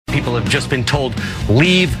people have just been told,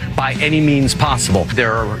 leave by any means possible.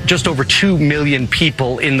 There are just over 2 million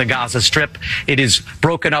people in the Gaza Strip. It is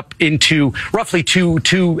broken up into roughly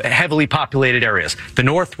two heavily populated areas, the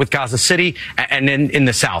north with Gaza City and then in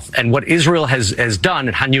the south. And what Israel has done,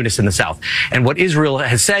 and Han Yunis in the south, and what Israel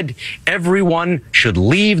has said, everyone should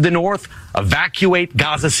leave the north, evacuate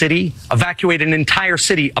Gaza City, evacuate an entire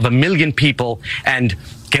city of 1 million people, and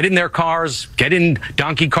get in their cars, get in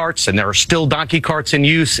donkey carts, and there are still donkey carts in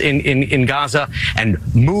use in Gaza, and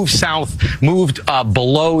move south, moved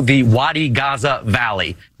below the Wadi Gaza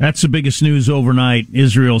Valley. That's the biggest news overnight.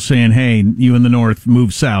 Israel saying, hey, you in the north,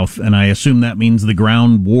 move south. And I assume that means the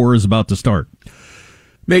ground war is about to start.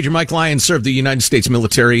 Major Mike Lyons served the United States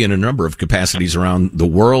military in a number of capacities around the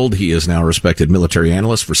world. He is now a respected military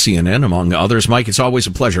analyst for CNN, among others. Mike, it's always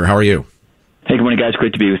a pleasure. How are you? Hey, good morning, guys.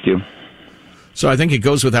 Great to be with you. So I think it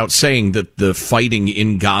goes without saying that the fighting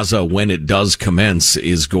in Gaza, when it does commence,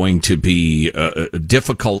 is going to be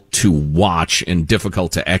difficult to watch and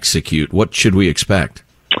difficult to execute. What should we expect?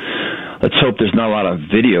 Let's hope there's not a lot of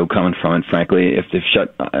video coming from it, frankly, if they've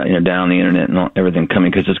shut down the internet and everything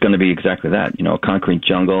coming, because it's going to be exactly that, a concrete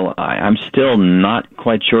jungle. I'm still not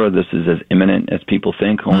quite sure this is as imminent as people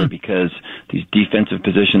think, only because these defensive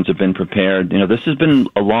positions have been prepared. This has been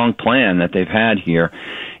a long plan that they've had here,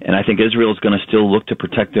 and I think Israel is going to still look to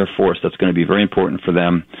protect their force. That's going to be very important for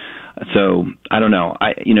them. So I don't know.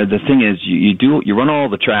 The thing is, you run all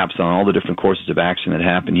the traps on all the different courses of action that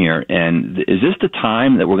happen here. And is this the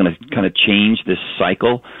time that we're going to kind of change this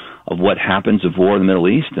cycle of what happens of war in the Middle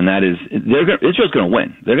East? And that is, Israel's going to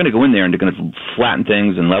win. They're going to go in there and they're going to flatten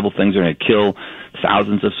things and level things. They're going to kill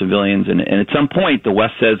thousands of civilians. And at some point, the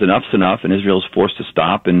West says enough's enough, and Israel's forced to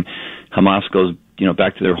stop, and Hamas goes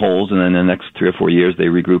back to their holes, and then in the next 3 or 4 years they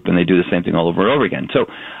regroup and they do the same thing all over and over again. So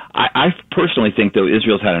I personally think, though,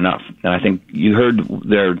 Israel's had enough. And I think you heard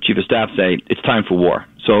their chief of staff say it's time for war.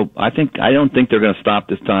 So I don't think they're going to stop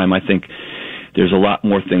this time. I think there's a lot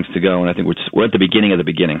more things to go, and I think we're at the beginning of the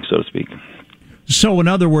beginning, so to speak. So in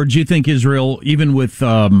other words, you think Israel, even with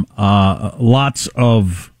lots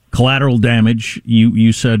of collateral damage,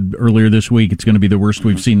 you said earlier this week it's going to be the worst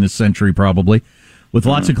we've seen this century probably, with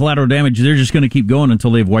lots of collateral damage, they're just going to keep going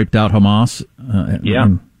until they've wiped out Hamas. And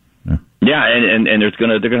they're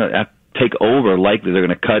going to take over. Likely, they're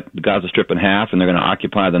going to cut the Gaza Strip in half, and they're going to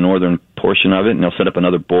occupy the northern portion of it, and they'll set up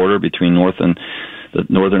another border between the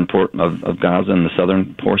northern port of Gaza and the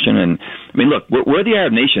southern portion. And I mean, look, we're the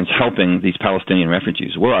Arab nations helping these Palestinian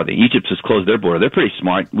refugees. Where are they? Egypt has closed their border. They're pretty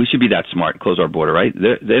smart. We should be that smart, close our border, right?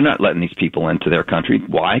 They're not letting these people into their country.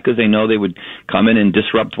 Why? Because they know they would come in and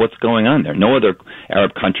disrupt what's going on there. No other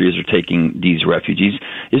Arab countries are taking these refugees.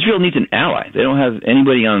 Israel needs an ally. They don't have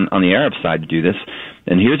anybody on the Arab side to do this.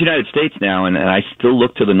 And here's the United States now, and I still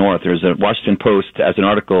look to the north. There's a Washington Post has an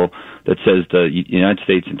article that says the United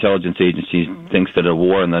States intelligence agency thinks that a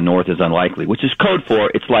war in the north is unlikely, which is code for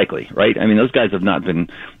it's likely, right? I mean, those guys have not been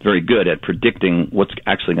very good at predicting what's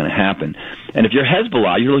actually going to happen. And if you're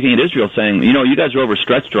Hezbollah, you're looking at Israel saying, you guys are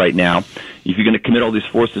overstretched right now. If you're going to commit all these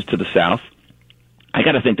forces to the south, I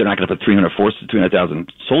got to think they're not going to put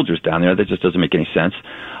 300,000 soldiers down there. That just doesn't make any sense.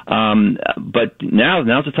 But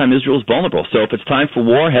now's the time Israel's vulnerable. So if it's time for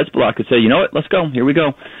war, Hezbollah could say, you know what, let's go. Here we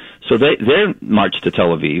go. So they're marched to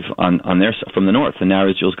Tel Aviv on their from the north, and now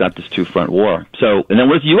Israel's got this two-front war. So, and then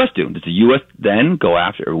what does the U.S. do? Does the U.S. then go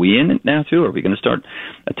after? Are we in it now too? Or are we going to start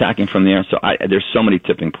attacking from the air? So there's so many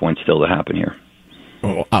tipping points still to happen here.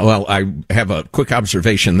 Well, I have a quick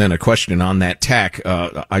observation, then a question on that tack.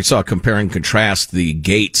 I saw compare and contrast the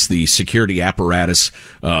gates, the security apparatus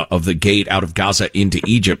of the gate out of Gaza into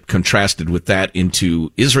Egypt, contrasted with that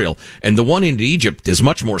into Israel. And the one into Egypt is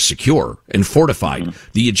much more secure and fortified.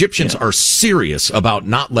 Mm-hmm. The Egyptians are serious about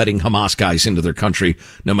not letting Hamas guys into their country,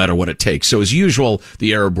 no matter what it takes. So as usual,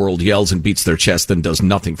 the Arab world yells and beats their chest and does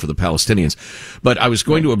nothing for the Palestinians. But I was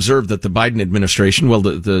going to observe that the Biden administration,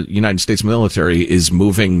 the United States military, is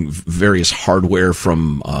moving various hardware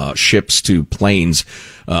from ships to planes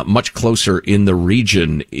much closer in the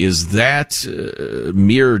region. Is that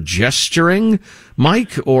mere gesturing,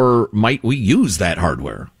 Mike, or might we use that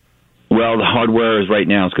hardware? Well, the hardware is right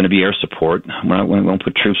now is going to be air support. We won't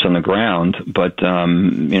put troops on the ground, but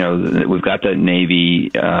we've got the Navy,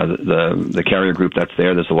 the carrier group that's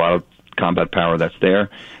there. There's a lot of combat power that's there.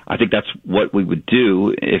 I think that's what we would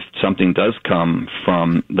do if something does come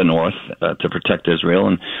from the north to protect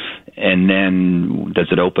Israel, and then does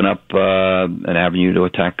it open up an avenue to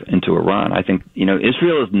attack into Iran? I think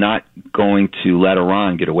Israel is not going to let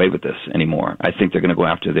Iran get away with this anymore. I think they're going to go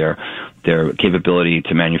after their capability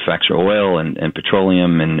to manufacture oil and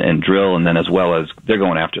petroleum and drill, and then as well as they're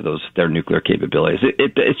going after their nuclear capabilities.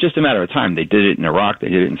 It's just a matter of time. They did it in Iraq. They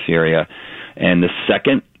did it in Syria. And the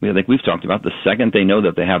second, I think we've talked about, the second they know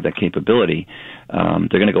that they have that capability,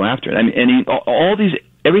 they're going to go after it. I mean,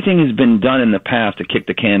 everything has been done in the past to kick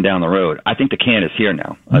the can down the road. I think the can is here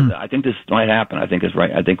now. I think this might happen. I think it's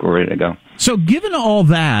right. I think we're ready to go. So given all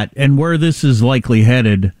that and where this is likely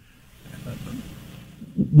headed,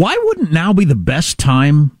 why wouldn't now be the best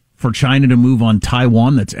time for China to move on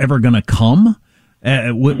Taiwan that's ever going to come?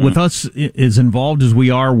 With us as involved as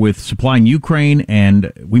we are with supplying Ukraine,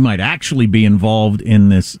 and we might actually be involved in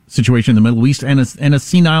this situation in the Middle East, and a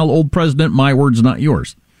senile old president, my words, not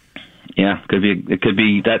yours. Yeah, it could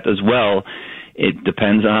be that as well. It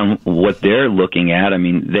depends on what they're looking at. I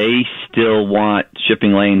mean, they still want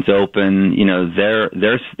shipping lanes open.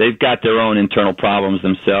 They've got their own internal problems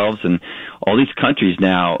themselves, and all these countries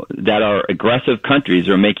now that are aggressive countries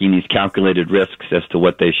are making these calculated risks as to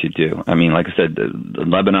what they should do. I mean, like I said,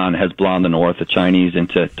 Lebanon, Hezbollah in the north, the Chinese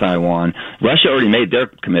into Taiwan. Russia already made their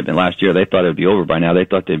commitment last year. They thought it would be over by now. They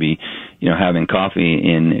thought they'd be, having coffee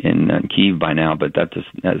in Kyiv by now, but that just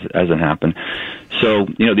hasn't happened. So,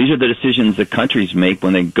 these are the decisions that countries make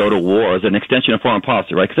when they go to war as an extension of foreign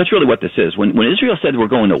policy, right? Because that's really what this is. When Israel said we're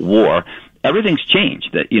going to war, everything's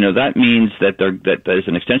changed. That means that there's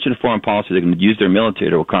an extension of foreign policy. They're going to use their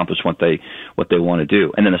military to accomplish what they want to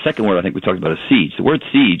do. And then the second word I think we talked about is siege. The word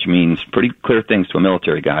siege means pretty clear things to a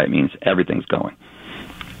military guy. It means everything's going.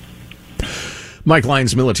 Mike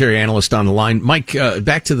Lyons, military analyst on the line. Mike,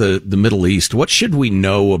 back to the Middle East. What should we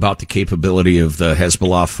know about the capability of the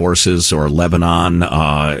Hezbollah forces or Lebanon?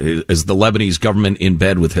 Is the Lebanese government in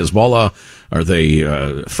bed with Hezbollah? Are they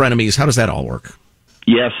frenemies? How does that all work?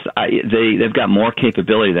 Yes, they've got more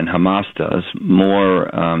capability than Hamas does, more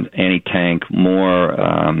anti-tank, more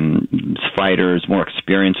fighters, more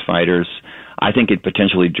experienced fighters. I think it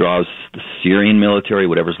potentially draws the Syrian military,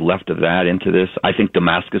 whatever's left of that, into this. I think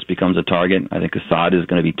Damascus becomes a target. I think Assad is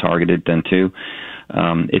going to be targeted then too.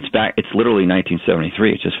 It's literally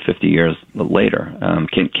 1973. It's just 50 years later.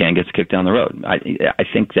 Can gets kicked down the road. I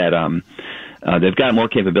think that they've got more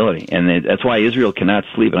capability, and that's why Israel cannot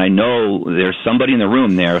sleep. And I know there's somebody in the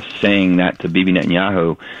room there saying that to Bibi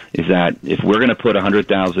Netanyahu, is that if we're going to put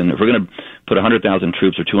 100,000, if we're going to put 100,000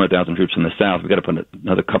 troops or 200,000 troops in the south, we've got to put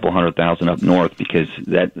another couple 100,000 up north, because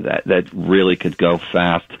that really could go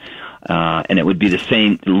fast. And it would be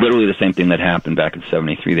literally the same thing that happened back in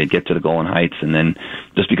 73. They'd get to the Golan Heights, and then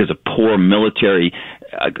just because of poor military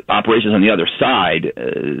operations on the other side,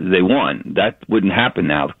 they won. That wouldn't happen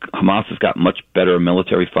now. Hamas has got much better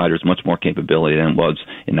military fighters, much more capability than it was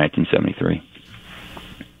in 1973.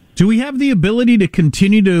 Do we have the ability to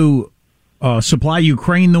continue to supply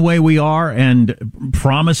Ukraine the way we are and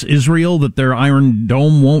promise Israel that their Iron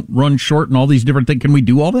Dome won't run short and all these different things? Can we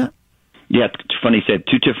do all that? Yeah, it's funny you said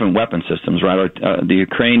two different weapon systems, right? The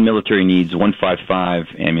Ukraine military needs 155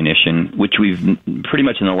 ammunition, which we've pretty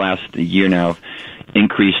much in the last year now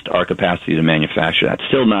increased our capacity to manufacture that.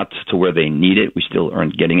 Still not to where they need it. We still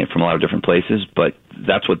aren't getting it from a lot of different places, but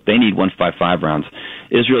that's what they need, 155 rounds.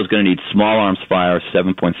 Israel is going to need small arms fire,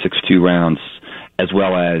 7.62 rounds, as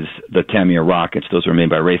well as the Tamir rockets. Those are made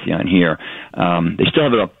by Raytheon here. They still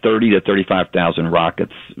have about 30 to 35,000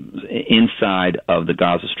 rockets inside of the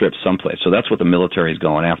Gaza Strip someplace. So that's what the military is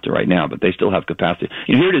going after right now, but they still have capacity.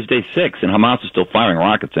 Here it is day 6, and Hamas is still firing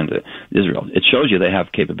rockets into Israel. It shows you they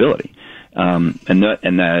have capability.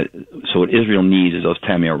 So what Israel needs is those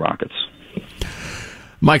Tamir rockets.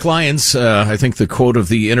 Mike Lyons, I think the quote of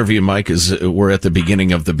the interview, Mike, is we're at the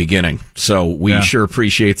beginning of the beginning. So we sure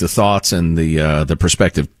appreciate the thoughts and the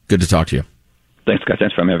perspective. Good to talk to you. Thanks, guys.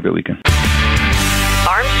 Thanks for having me. Have a good weekend.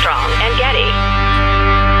 Armstrong and Getty.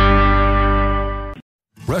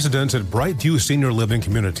 Residents at Brightview Senior Living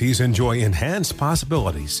Communities enjoy enhanced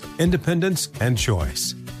possibilities, independence, and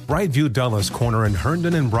choice. Brightview Dulles Corner in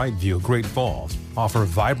Herndon and Brightview, Great Falls, offer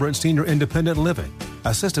vibrant senior independent living,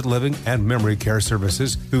 assisted living, and memory care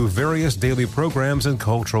services through various daily programs and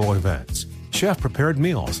cultural events. Chef-prepared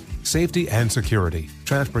meals, safety and security,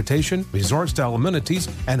 transportation, resort-style amenities,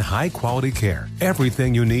 and high-quality care.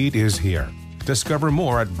 Everything you need is here. Discover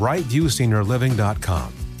more at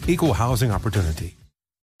brightviewseniorliving.com. Equal housing opportunity.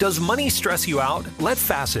 Does money stress you out? Let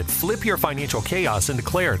Facet flip your financial chaos into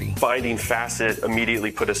clarity. Finding Facet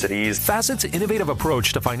immediately put us at ease. Facet's innovative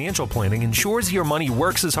approach to financial planning ensures your money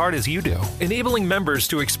works as hard as you do, enabling members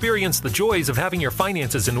to experience the joys of having your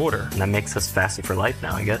finances in order. That makes us Facet for life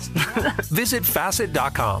now, I guess. Visit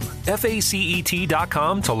Facet.com,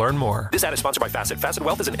 FACET.com to learn more. This ad is sponsored by Facet. Facet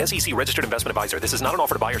Wealth is an SEC registered investment advisor. This is not an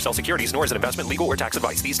offer to buy or sell securities, nor is it investment, legal, or tax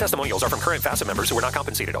advice. These testimonials are from current Facet members who are not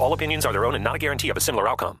compensated. All opinions are their own and not a guarantee of a similar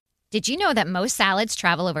outcome. Did you know that most salads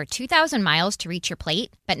travel over 2,000 miles to reach your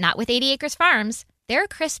plate? But not with 80 Acres Farms. Their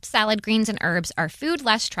crisp salad greens and herbs are food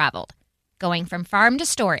less traveled, going from farm to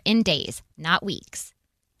store in days, not weeks.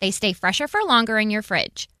 They stay fresher for longer in your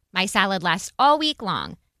fridge. My salad lasts all week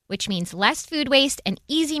long, which means less food waste and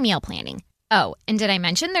easy meal planning. Oh, and did I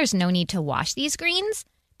mention there's no need to wash these greens?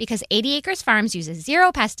 Because 80 Acres Farms uses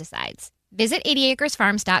 0 pesticides. Visit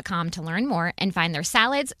 80acresfarms.com to learn more and find their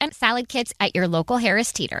salads and salad kits at your local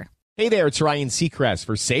Harris Teeter. Hey there, it's Ryan Seacrest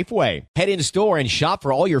for Safeway. Head in store and shop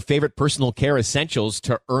for all your favorite personal care essentials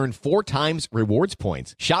to earn 4 times rewards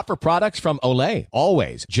points. Shop for products from Olay,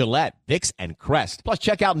 Always, Gillette, Vicks, and Crest. Plus,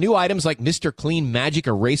 check out new items like Mr. Clean Magic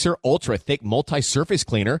Eraser Ultra Thick Multi-Surface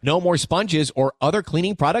Cleaner. No more sponges or other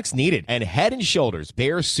cleaning products needed. And Head & Shoulders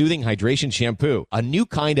Bare Soothing Hydration Shampoo, a new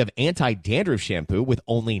kind of anti-dandruff shampoo with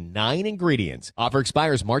only 9 ingredients. Offer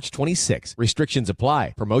expires March 26. Restrictions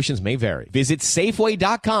apply. Promotions may vary. Visit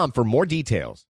Safeway.com for more details.